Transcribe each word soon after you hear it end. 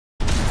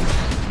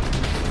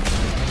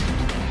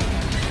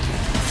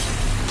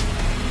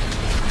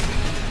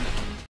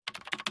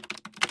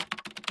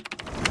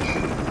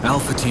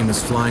Alpha Team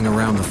is flying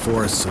around the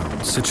forest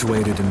zone,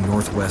 situated in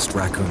northwest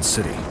Raccoon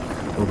City,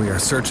 where we are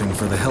searching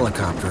for the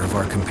helicopter of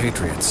our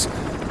compatriots,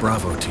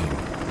 Bravo Team,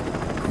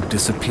 who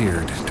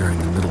disappeared during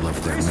the middle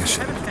of their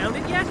mission. Haven't found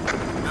it yet?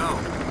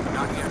 No,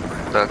 not yet,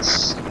 Brad.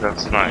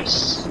 That's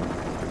nice.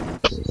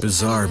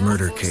 Bizarre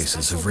murder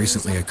cases have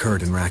recently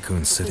occurred in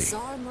Raccoon City.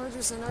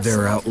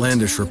 There are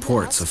outlandish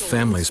reports of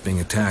families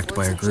being attacked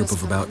by a group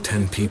of about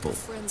 10 people.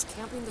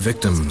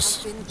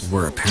 Victims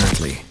were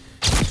apparently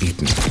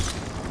eaten.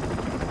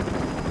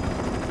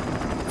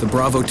 The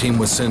Bravo Team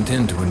was sent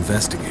in to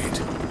investigate,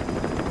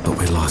 but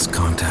we lost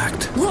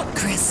contact. Look,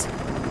 Chris!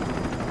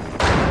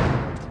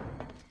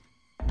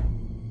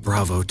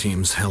 Bravo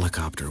Team's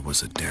helicopter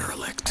was a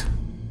derelict.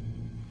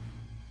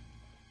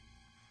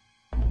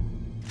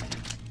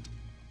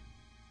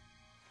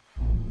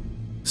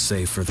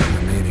 Save for the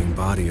remaining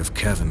body of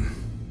Kevin.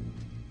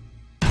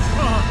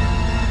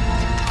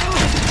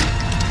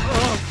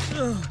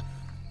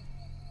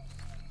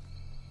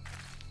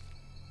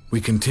 We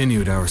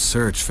continued our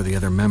search for the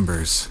other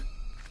members,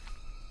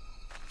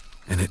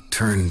 and it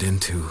turned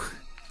into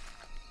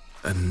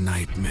a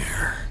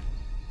nightmare.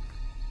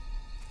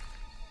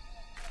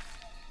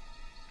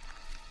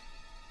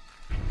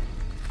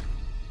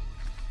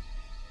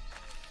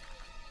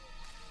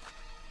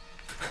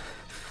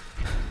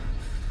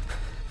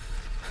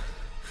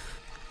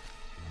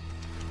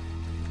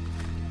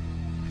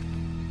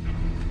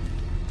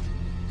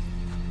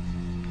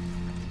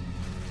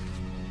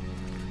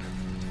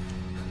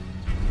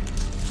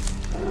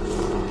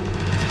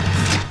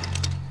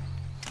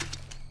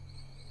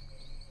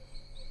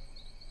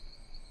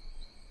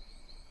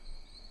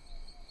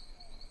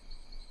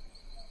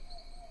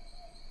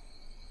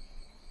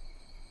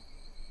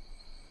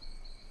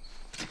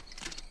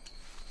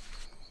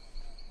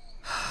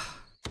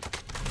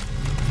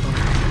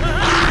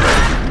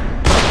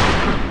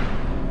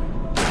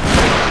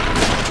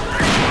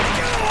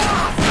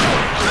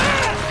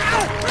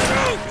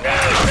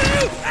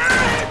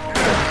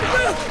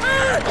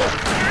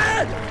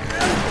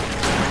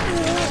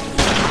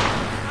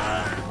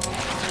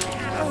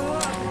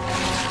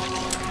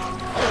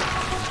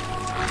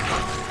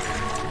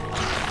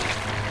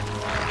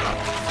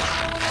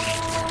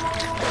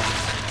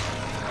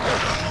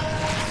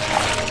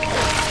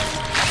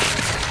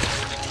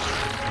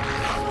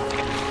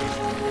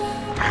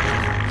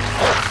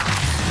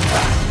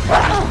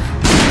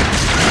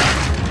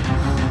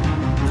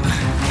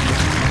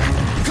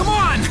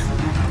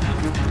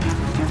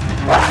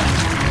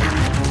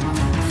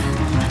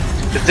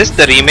 Is this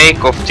the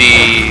remake of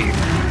the...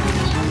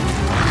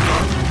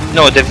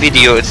 No, the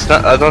video, it's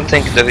not... I don't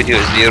think the video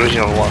is the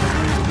original one.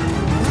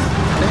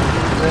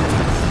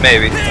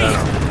 Maybe, I don't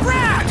know.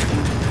 Brad!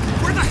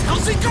 Where the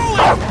hell's he going?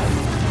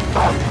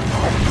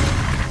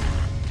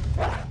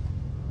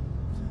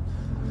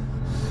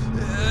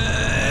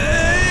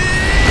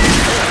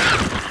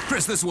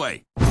 Chris, this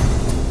way!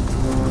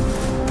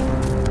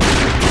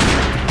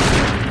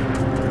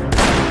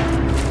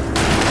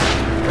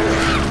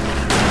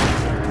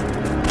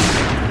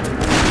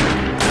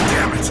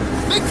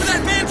 Make for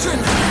that mansion!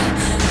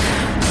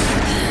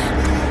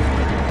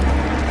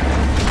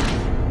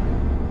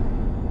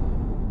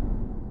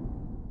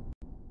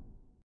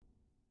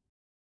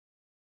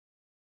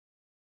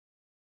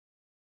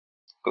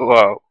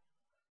 Wow,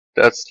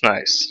 that's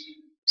nice.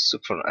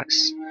 Super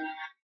nice.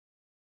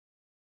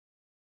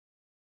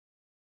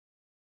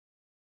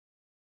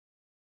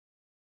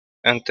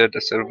 Enter the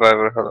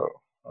survivor. Hello.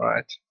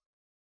 Alright.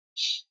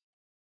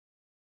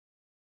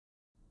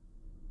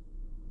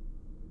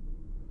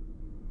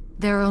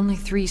 There are only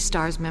 3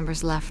 S.T.A.R.S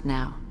members left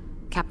now.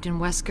 Captain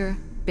Wesker,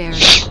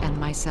 Barry, and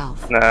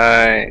myself.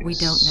 Nice. We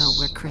don't know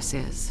where Chris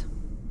is.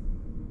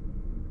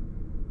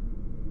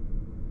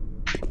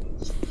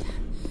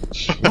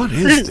 What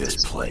is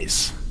this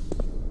place?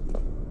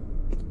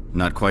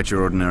 Not quite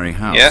your ordinary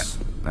house, Yeah.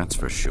 that's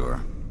for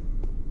sure.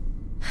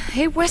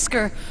 Hey,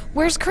 Wesker,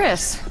 where's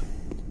Chris?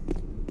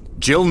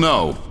 Jill,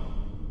 no!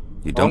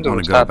 You don't Wonder want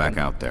what's to go happened.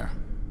 back out there.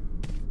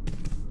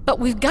 But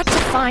we've got to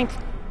find...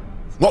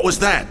 What was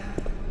that?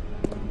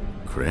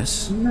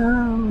 Chris?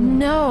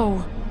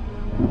 No.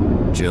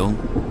 Jill,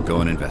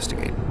 go and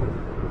investigate.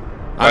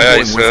 Aye, aye, going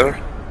with sir.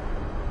 her.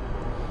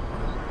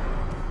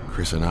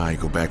 Chris and I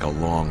go back a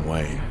long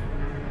way.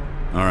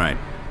 Alright.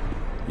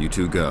 You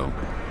two go.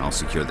 I'll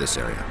secure this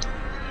area.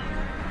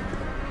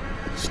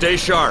 Stay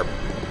sharp.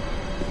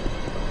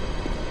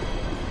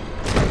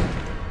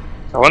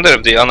 I wonder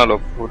if the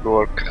analog would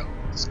work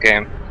this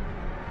game.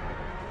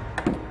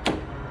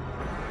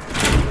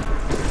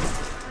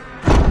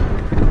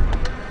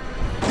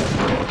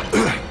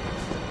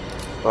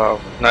 Wow,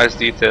 nice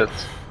details.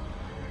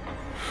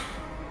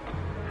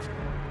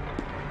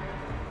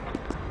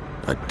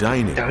 A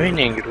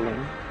dining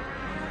Room.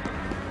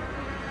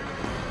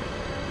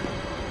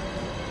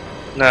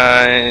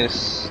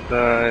 Nice,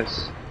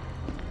 nice.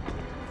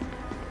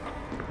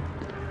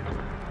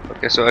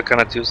 Okay, so I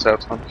cannot use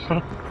that one.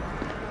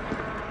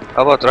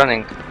 How about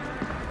running?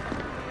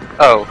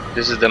 Oh,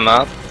 this is the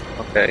map?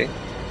 Okay.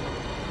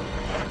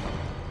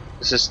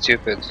 This is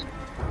stupid.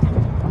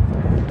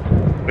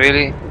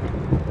 Really?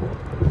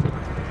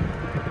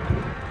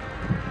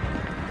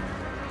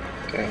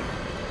 Okay.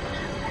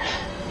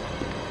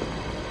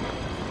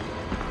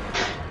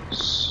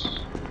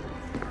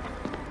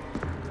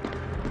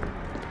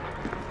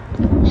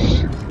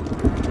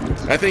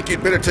 I think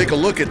you'd better take a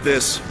look at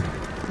this.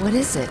 What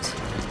is it?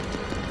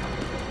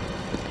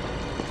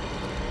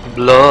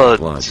 Blood.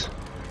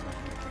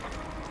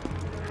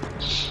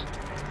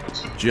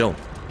 Jill,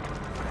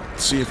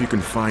 see if you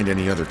can find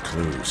any other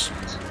clues.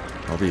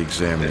 I'll be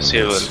examining Yes,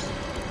 you this.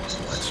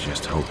 Let's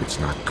just hope it's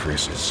not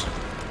Chris's.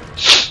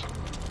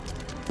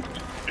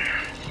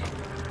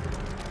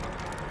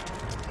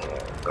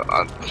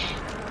 God.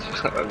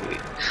 That'd be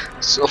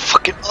so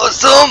fucking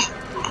awesome!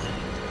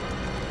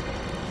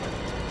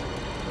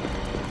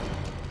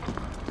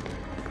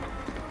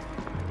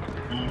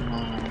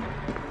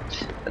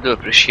 I do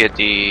appreciate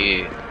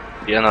the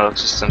analog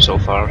system so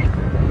far.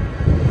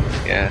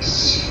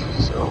 Yes.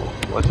 So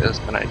what else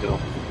can I do?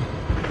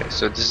 Okay,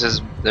 so this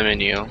is the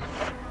menu.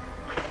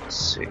 Let's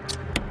see.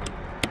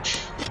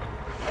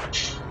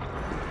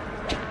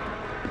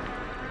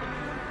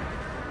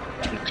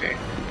 Okay.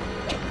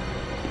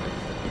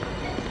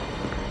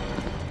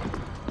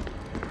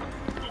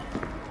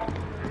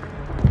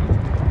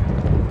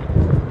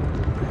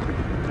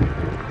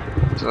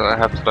 So I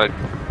have to like.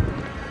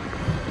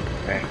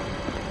 Okay.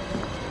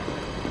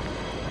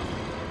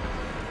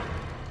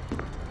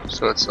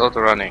 So it's auto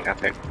running, I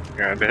think.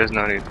 Yeah, there is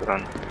no need to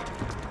run.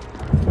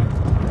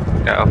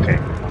 Yeah, okay,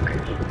 okay.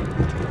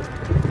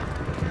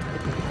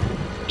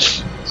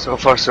 So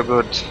far so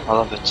good, I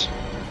love it.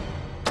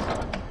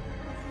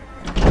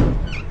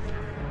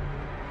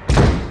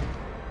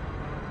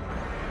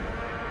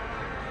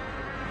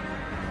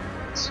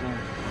 Let's see.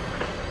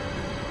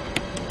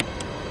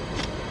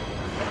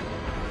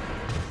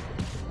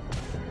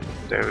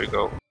 There we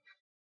go.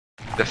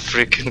 The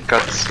freaking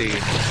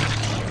cutscene.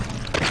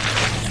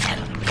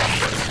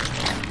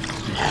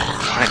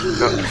 My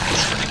God.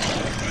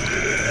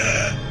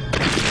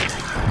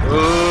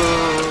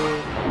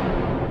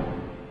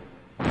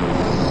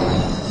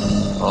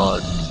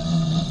 God.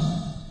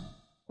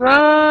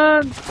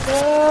 Run!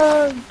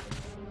 Run!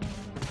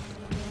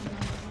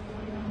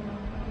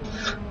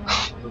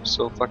 I'm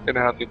so fucking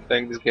happy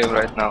playing this game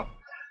right now.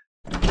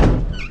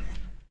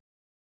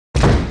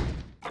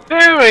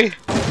 Barry!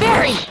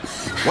 Barry!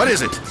 What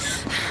is it?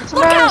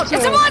 Look out!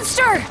 It's a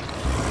monster!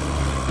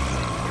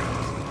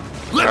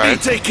 Let me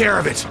take care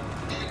of it.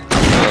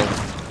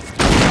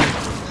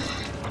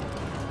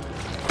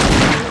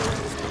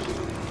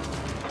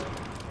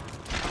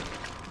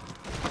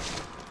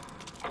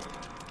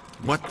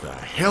 What the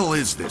hell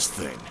is this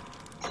thing?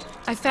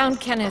 I found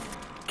Kenneth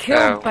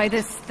killed by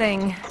this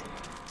thing.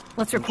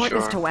 Let's report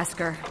this to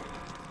Wesker.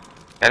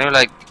 Can you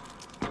like...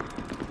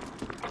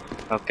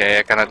 Okay,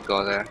 I cannot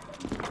go there.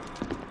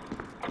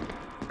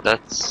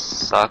 That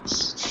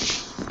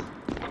sucks.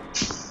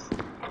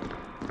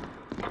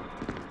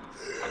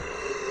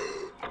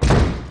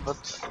 What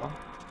the fuck?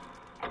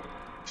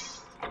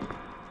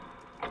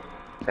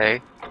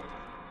 Okay.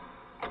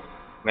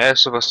 Am I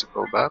supposed to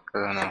go back? I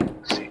don't know.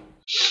 Let's see.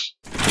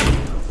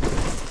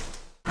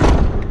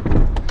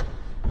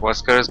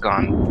 Wesker is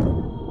gone.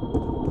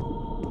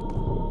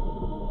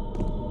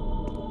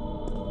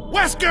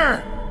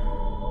 Wesker!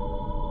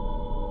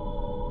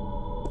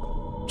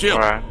 Jill,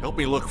 Alright. help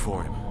me look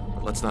for him.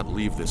 But let's not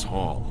leave this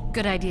hall.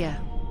 Good idea.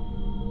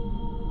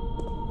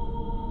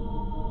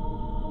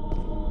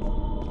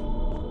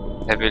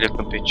 Heavy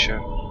looking picture.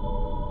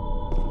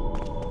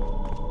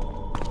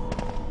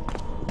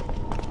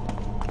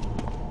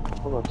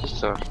 What about this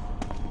door?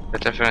 The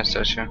different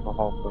station for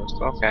hall first.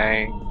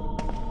 Okay.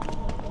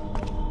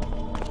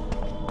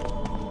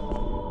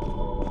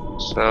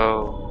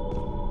 So,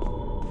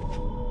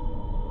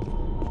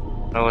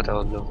 know what I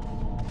will do.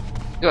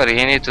 You already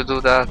need to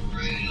do that.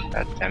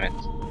 God damn it.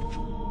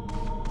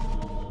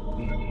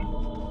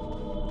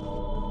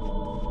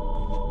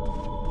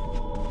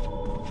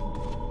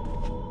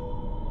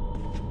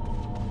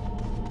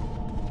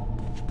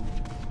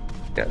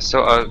 Yeah,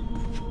 so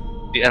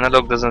the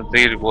analog doesn't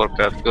really work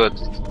that good.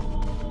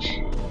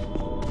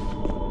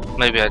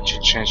 Maybe I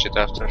should change it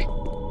after.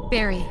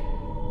 Barry.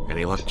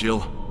 Any luck,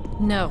 Jill?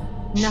 No,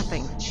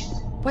 nothing.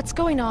 What's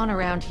going on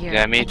around here?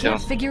 Yeah, me I can't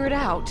too. figure it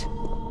out.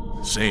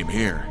 Same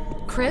here.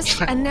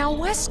 Chris, and now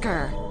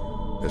Wesker.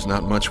 There's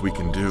not much we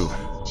can do.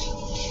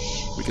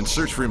 We can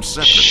search for him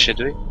separately. Should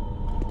we?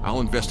 I'll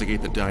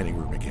investigate the dining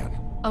room again.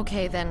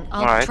 Okay, then.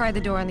 I'll Alright. try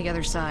the door on the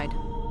other side.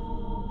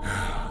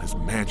 This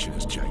mansion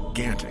is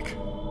gigantic.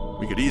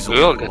 We could easily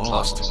We all get get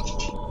lost.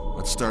 lost.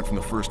 Let's start from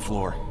the first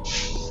floor.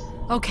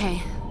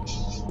 Okay.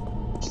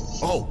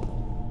 Oh,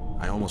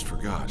 I almost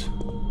forgot.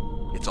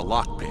 It's a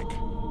lockpick.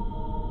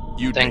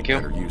 You'd Thank make you.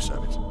 better use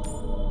of it.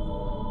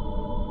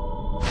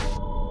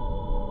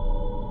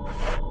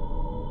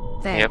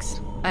 Thanks.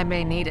 I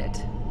may need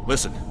it.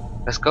 Listen,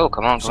 Let's go,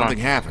 come on, if come on.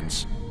 something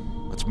happens,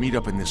 let's meet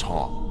up in this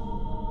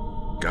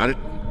hall. Got it?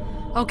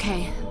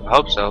 Okay. I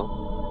hope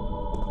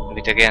so.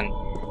 Meet again.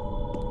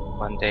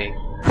 One day.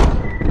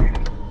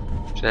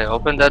 Should I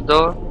open that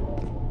door?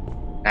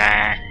 Nah.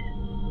 I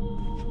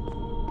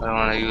don't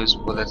want to use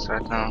bullets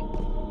right now.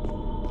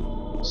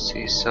 Let's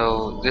see,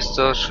 so this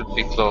door should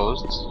be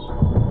closed.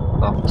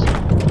 Locked.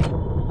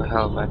 The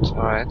helmet,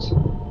 alright.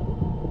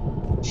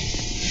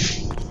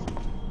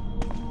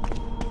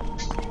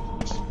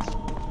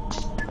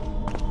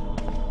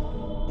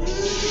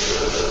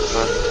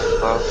 What the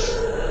fuck?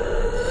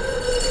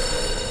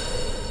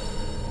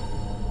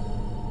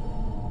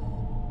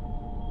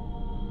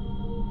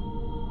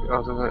 You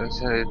also got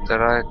inside the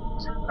right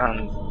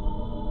and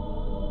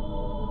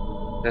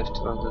left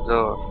of the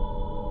door.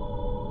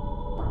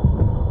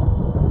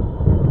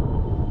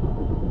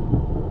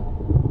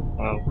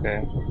 Okay.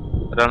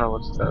 I don't know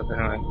what's that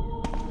anyway.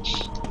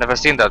 Never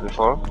seen that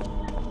before.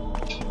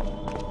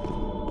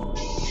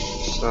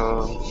 So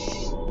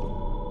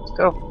let's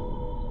go.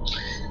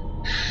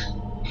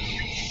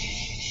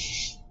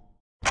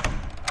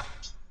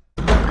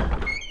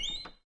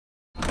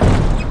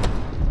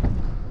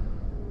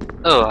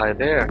 Oh, hi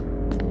there.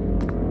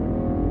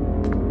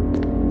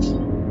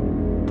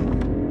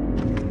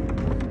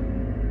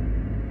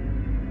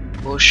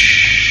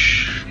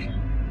 Whoosh.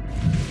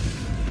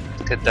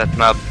 Let's get that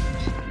map.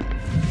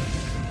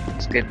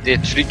 Let's get that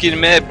freaking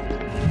map.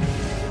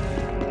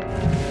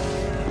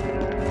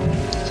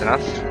 That's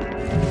enough.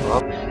 Go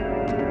up.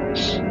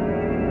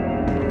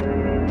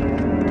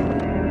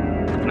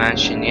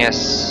 Mansion,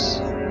 yes.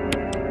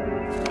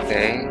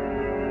 Okay.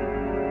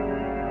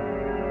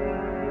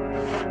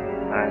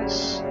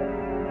 Nice.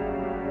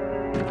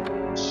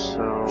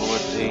 So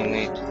what do you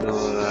need to do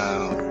now?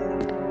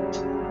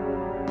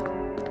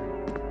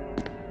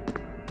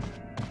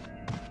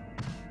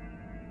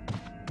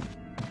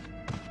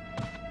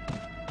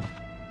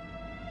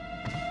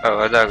 Oh,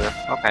 a dagger.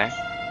 Okay.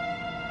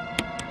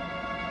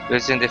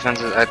 Built-in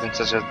defensive items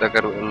such as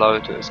dagger will allow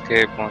you to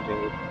escape when you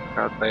are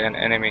caught by an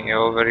enemy.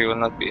 However, you will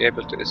not be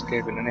able to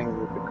escape an enemy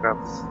with the grab.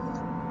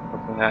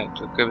 Okay,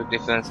 to equip a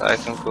defense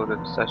item, go to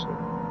the session.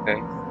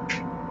 Okay.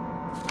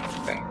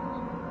 Okay.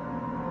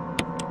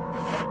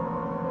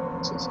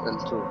 This is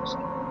L2.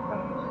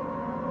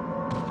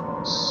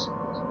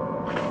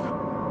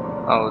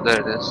 Oh, there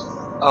it is.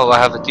 Oh, I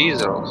have a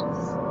teaser also.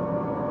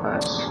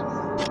 Nice.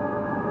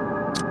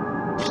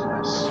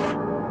 Nice.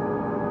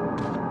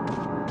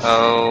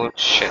 Oh,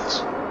 shit.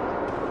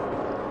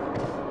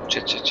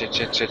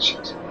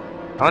 Shit.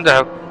 I wonder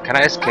how. Can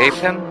I escape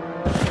him?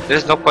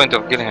 There's no point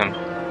of killing him.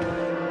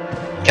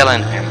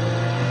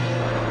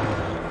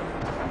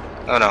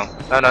 Oh no.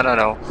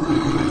 No.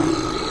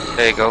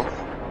 There you go.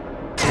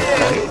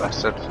 You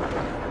bastard.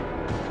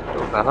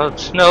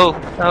 No.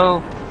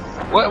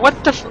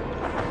 What the f.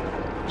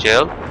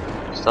 Jill?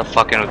 Stop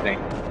fucking with me.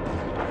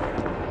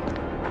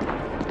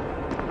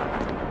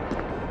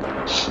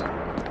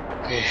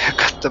 Okay, I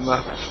got the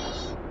map.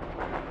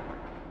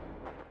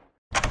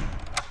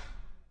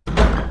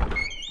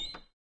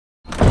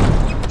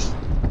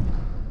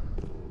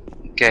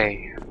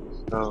 Okay,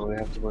 so we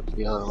have to go to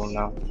the other room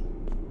now.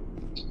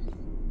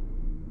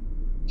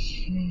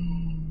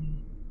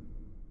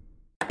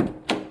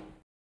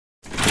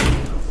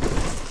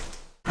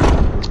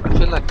 I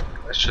feel like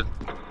I should.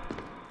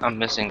 I'm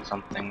missing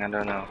something, I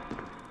don't know.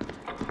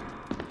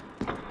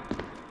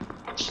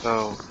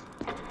 So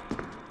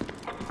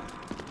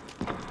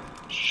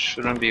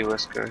shouldn't be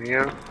Wesker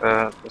here.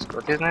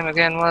 What his name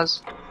again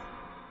was?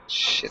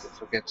 Shit, I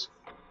forget.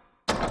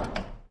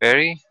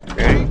 Barry?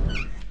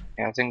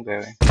 Yeah, I think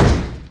Barry.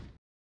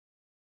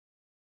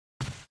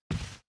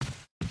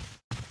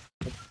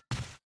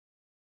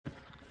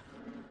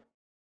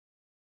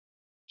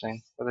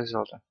 What is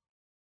all that?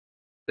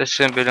 This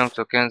shouldn't belong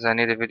to Ken's. I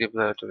need a video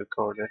player to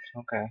record it.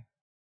 Okay.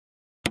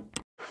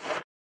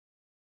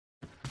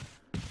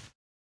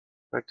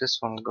 Where this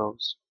one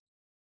goes?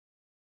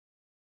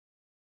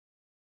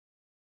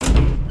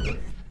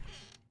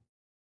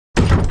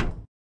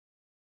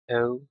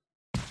 Oh.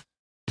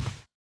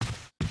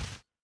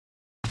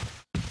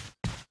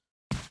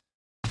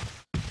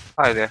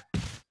 Hi there.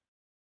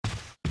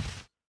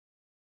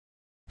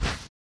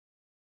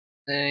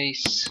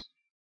 Nice.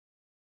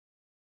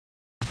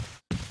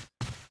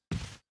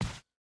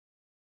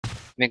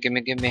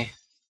 Gimme.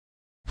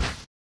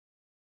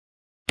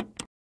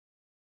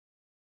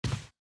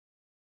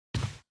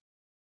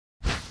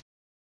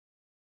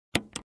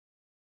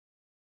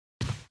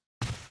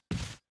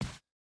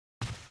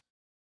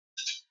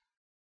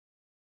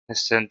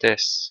 Listen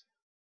this.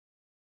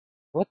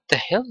 What the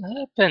hell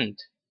happened?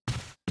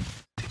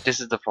 This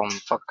is the problem,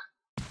 fuck.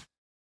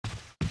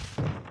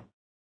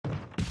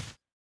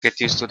 Get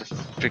used to the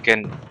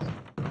freaking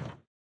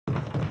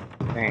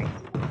thing.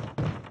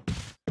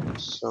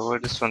 So where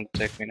does this one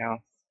take me now?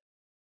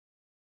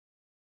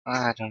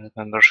 I don't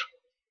remember.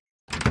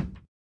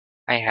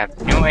 I have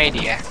no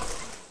idea.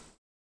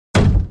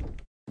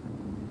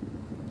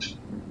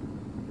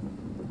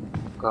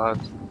 God.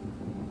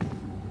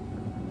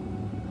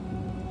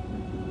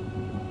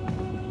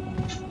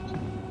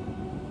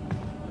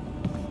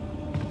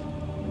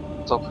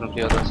 Talk from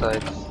the other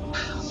side.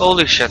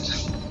 Holy shit.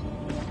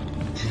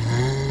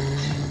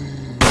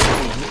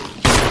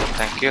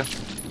 Thank Thank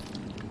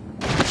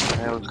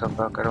you. I will come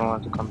back. I don't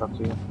want to come back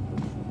to you.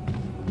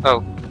 Oh,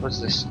 what's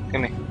this?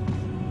 Give me.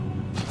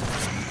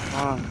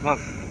 Oh, look.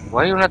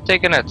 Why are you not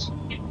taking it?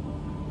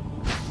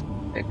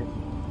 Take it.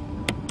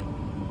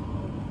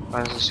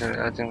 What is this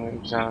here? I think we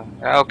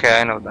examine.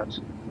 Okay, I know that.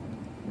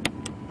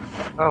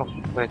 Oh,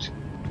 wait.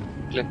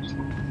 Clicked.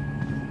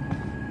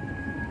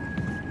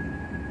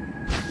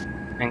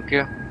 Thank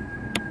you.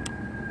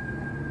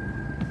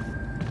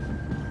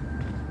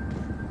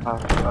 Oh,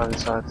 other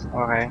side.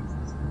 Okay.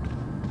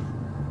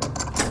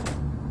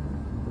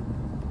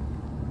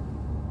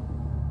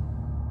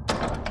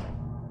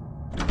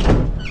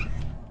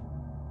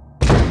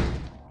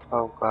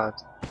 Oh god.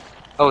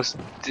 Oh,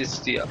 it's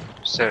the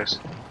upstairs.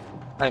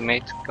 Hi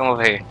mate, come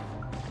over here.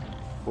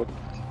 Whoop.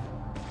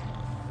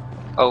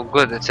 Oh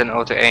good, it's an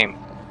auto aim.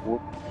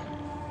 Whoop.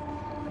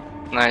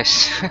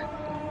 Nice.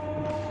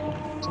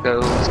 Let's go,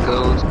 let's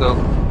go, let's go.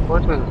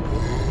 What will...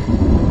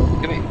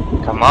 Give me...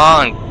 Come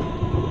on!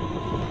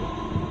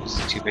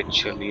 Stupid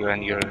chill, you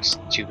and your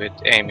stupid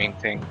aiming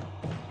thing.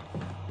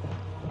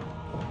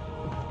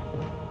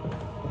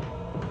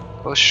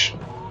 Push.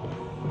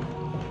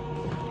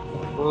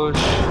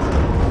 Push.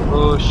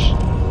 Push.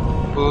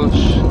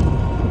 Push.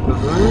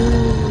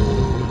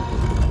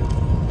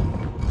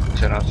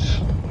 It's enough.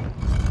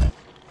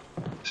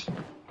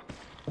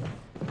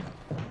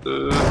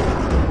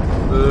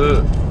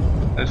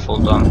 I fall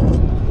down.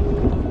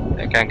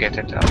 I can't get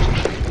it out.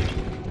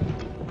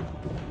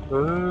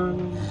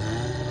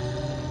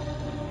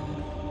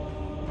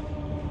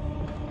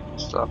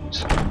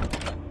 Stopped.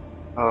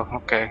 Oh,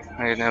 okay.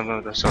 I never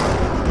moved the sword.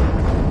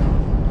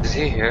 Is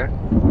he here?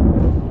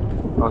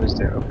 Oh, he's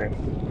there. Okay.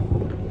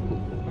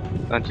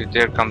 Don't you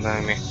dare come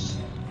near me.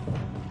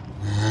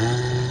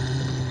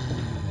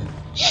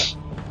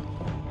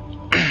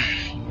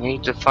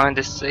 Need to find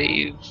the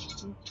save.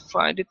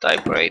 Find the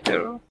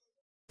typewriter.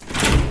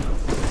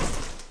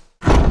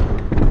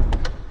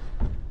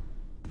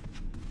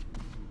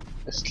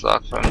 It's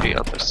locked from the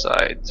other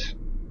side.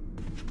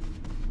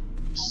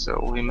 So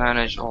we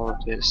manage all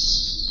of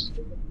this.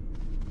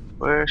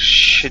 Where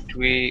should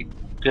we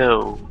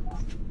go?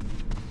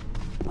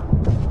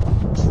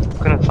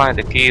 Couldn't find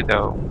the key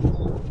though.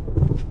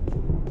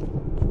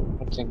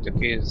 I think the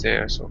key is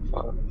there so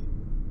far.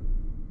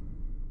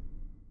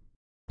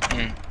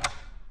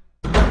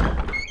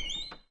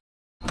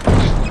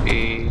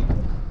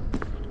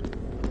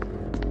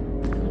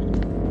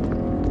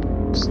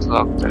 It's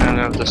locked. I don't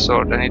have the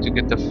sword. I need to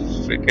get the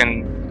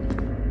freaking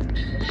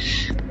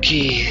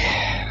key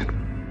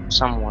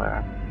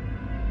somewhere.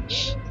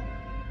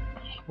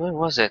 Where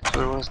was it?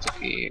 Where was the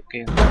key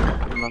again? I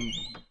don't remember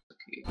the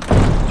key.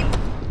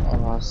 Oh,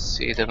 let's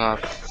see the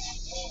map.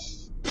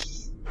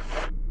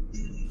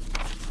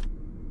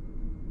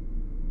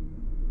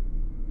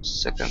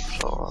 Second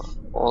floor.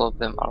 All of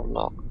them are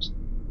locked.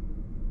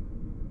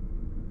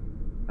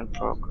 In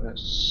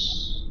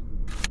progress.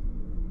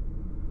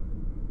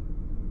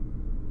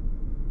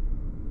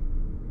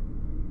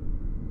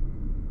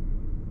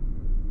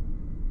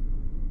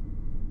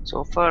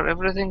 So far,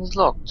 everything is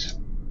locked.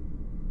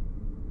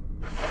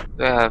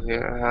 We have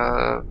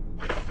here.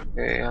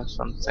 Okay,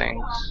 some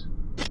things.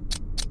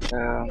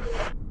 Okay.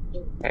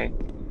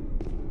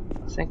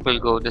 I think we'll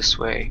go this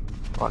way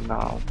for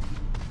now.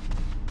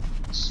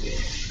 Let's see.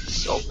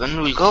 It's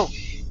open. We'll go.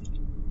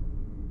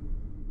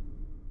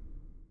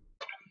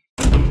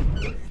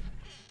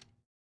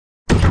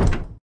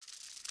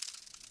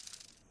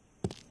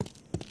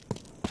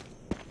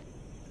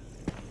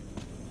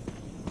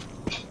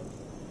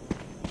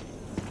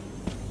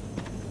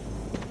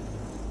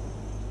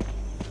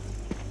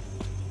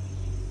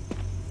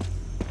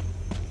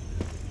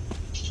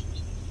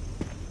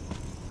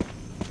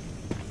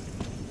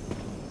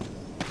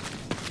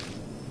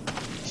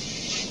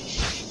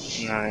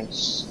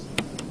 Nice.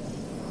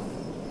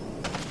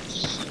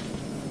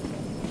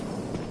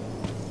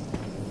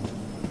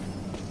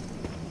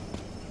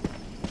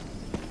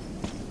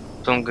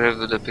 Don't grave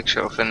with a picture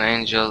of an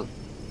angel.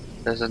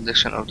 There's a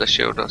addition of the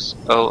shoulders.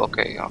 Oh,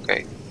 okay,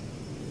 okay.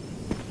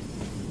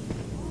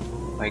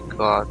 My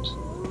god.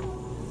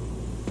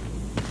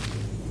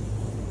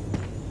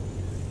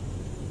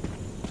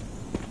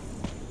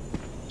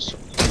 So,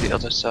 on the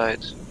other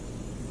side. Is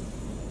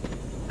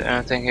there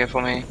anything here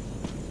for me?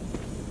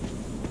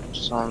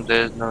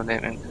 There's no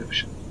name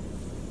encryption.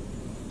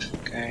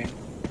 Okay.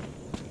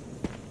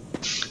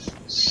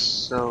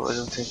 So I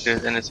don't think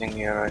there's anything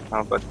here right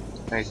now, but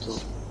I need to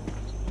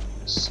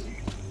see.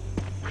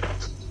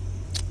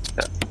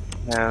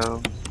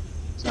 No.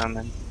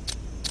 Examine.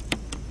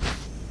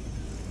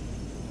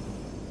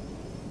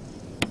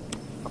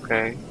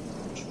 Okay.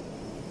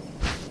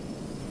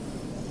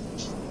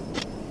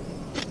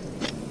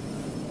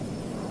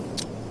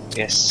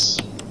 Yes.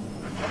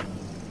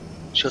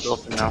 Should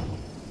open now.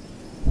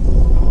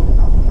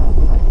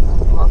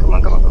 Come on, come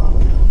on, come on.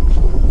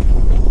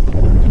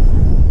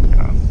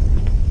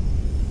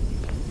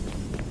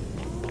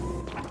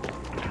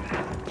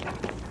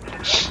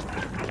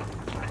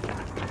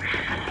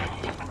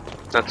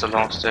 That's a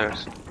long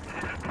stairs.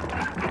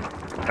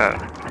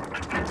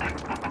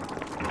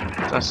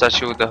 A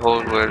statue with the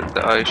hole where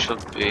the eye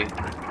should be.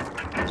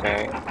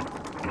 Okay.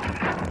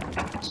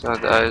 So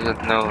the eye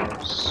that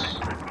knows.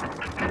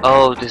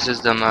 Oh, this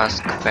is the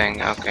mask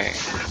thing. Okay.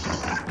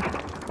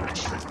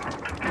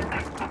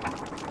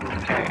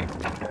 Okay.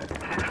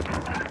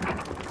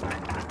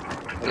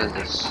 What is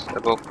this? A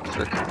book of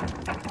it.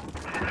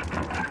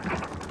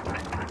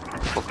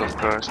 Book of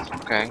Curse.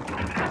 Okay.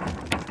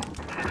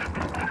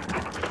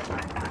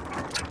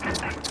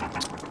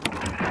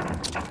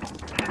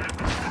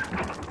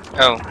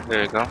 Oh,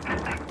 there you go.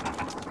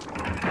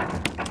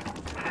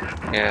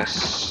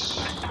 Yes.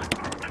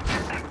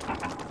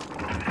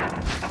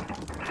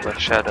 The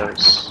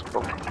shadows,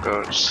 book of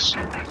curse.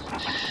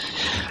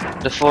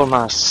 The four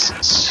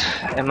masks.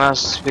 A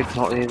mask speak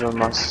no evil,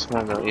 must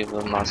smell no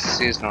evil, must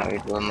sees no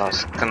evil,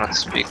 must cannot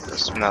speak or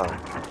smell.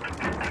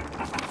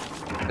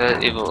 The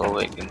evil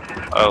awaken.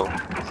 Oh,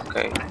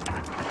 okay.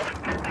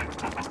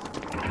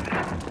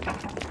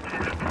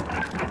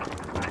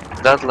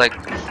 That like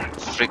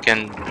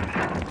freaking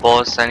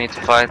boss I need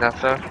to fight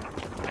after?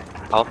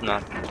 Hope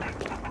not.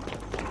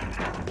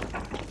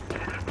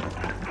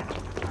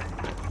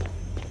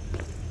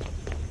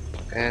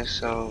 Okay,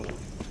 so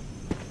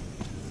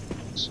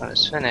this one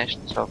is finished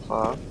so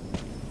far.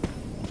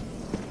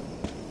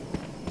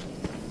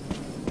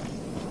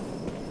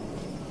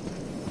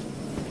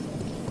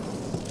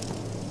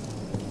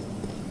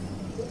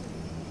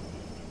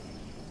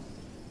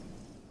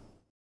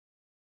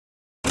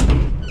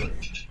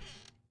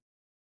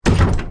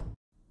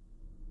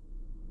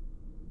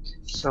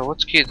 So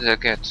what key did I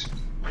get?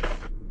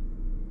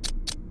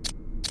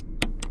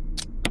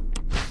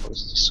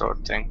 What's the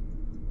sword thing?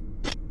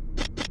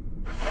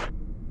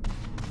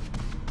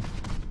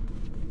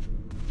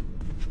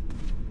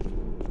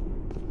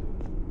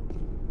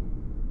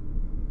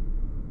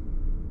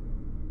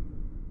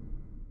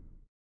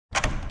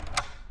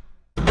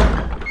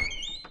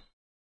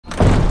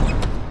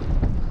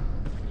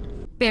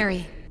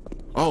 Barry.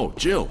 Oh,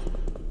 Jill.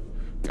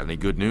 Got any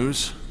good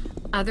news?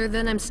 Other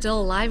than I'm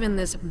still alive in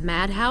this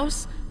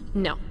madhouse?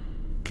 No.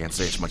 Can't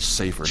say it's much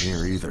safer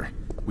here either.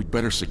 We'd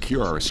better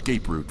secure our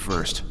escape route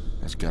first.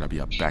 There's gotta be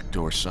a back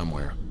door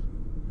somewhere.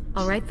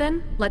 Alright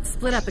then, let's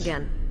split up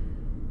again.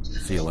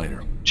 See you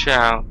later.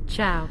 Ciao.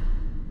 Ciao.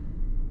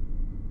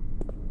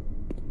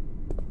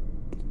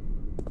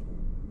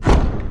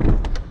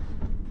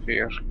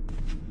 Here.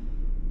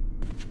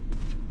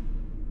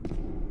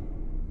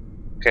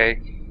 Okay.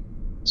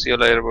 See you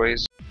later,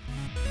 boys.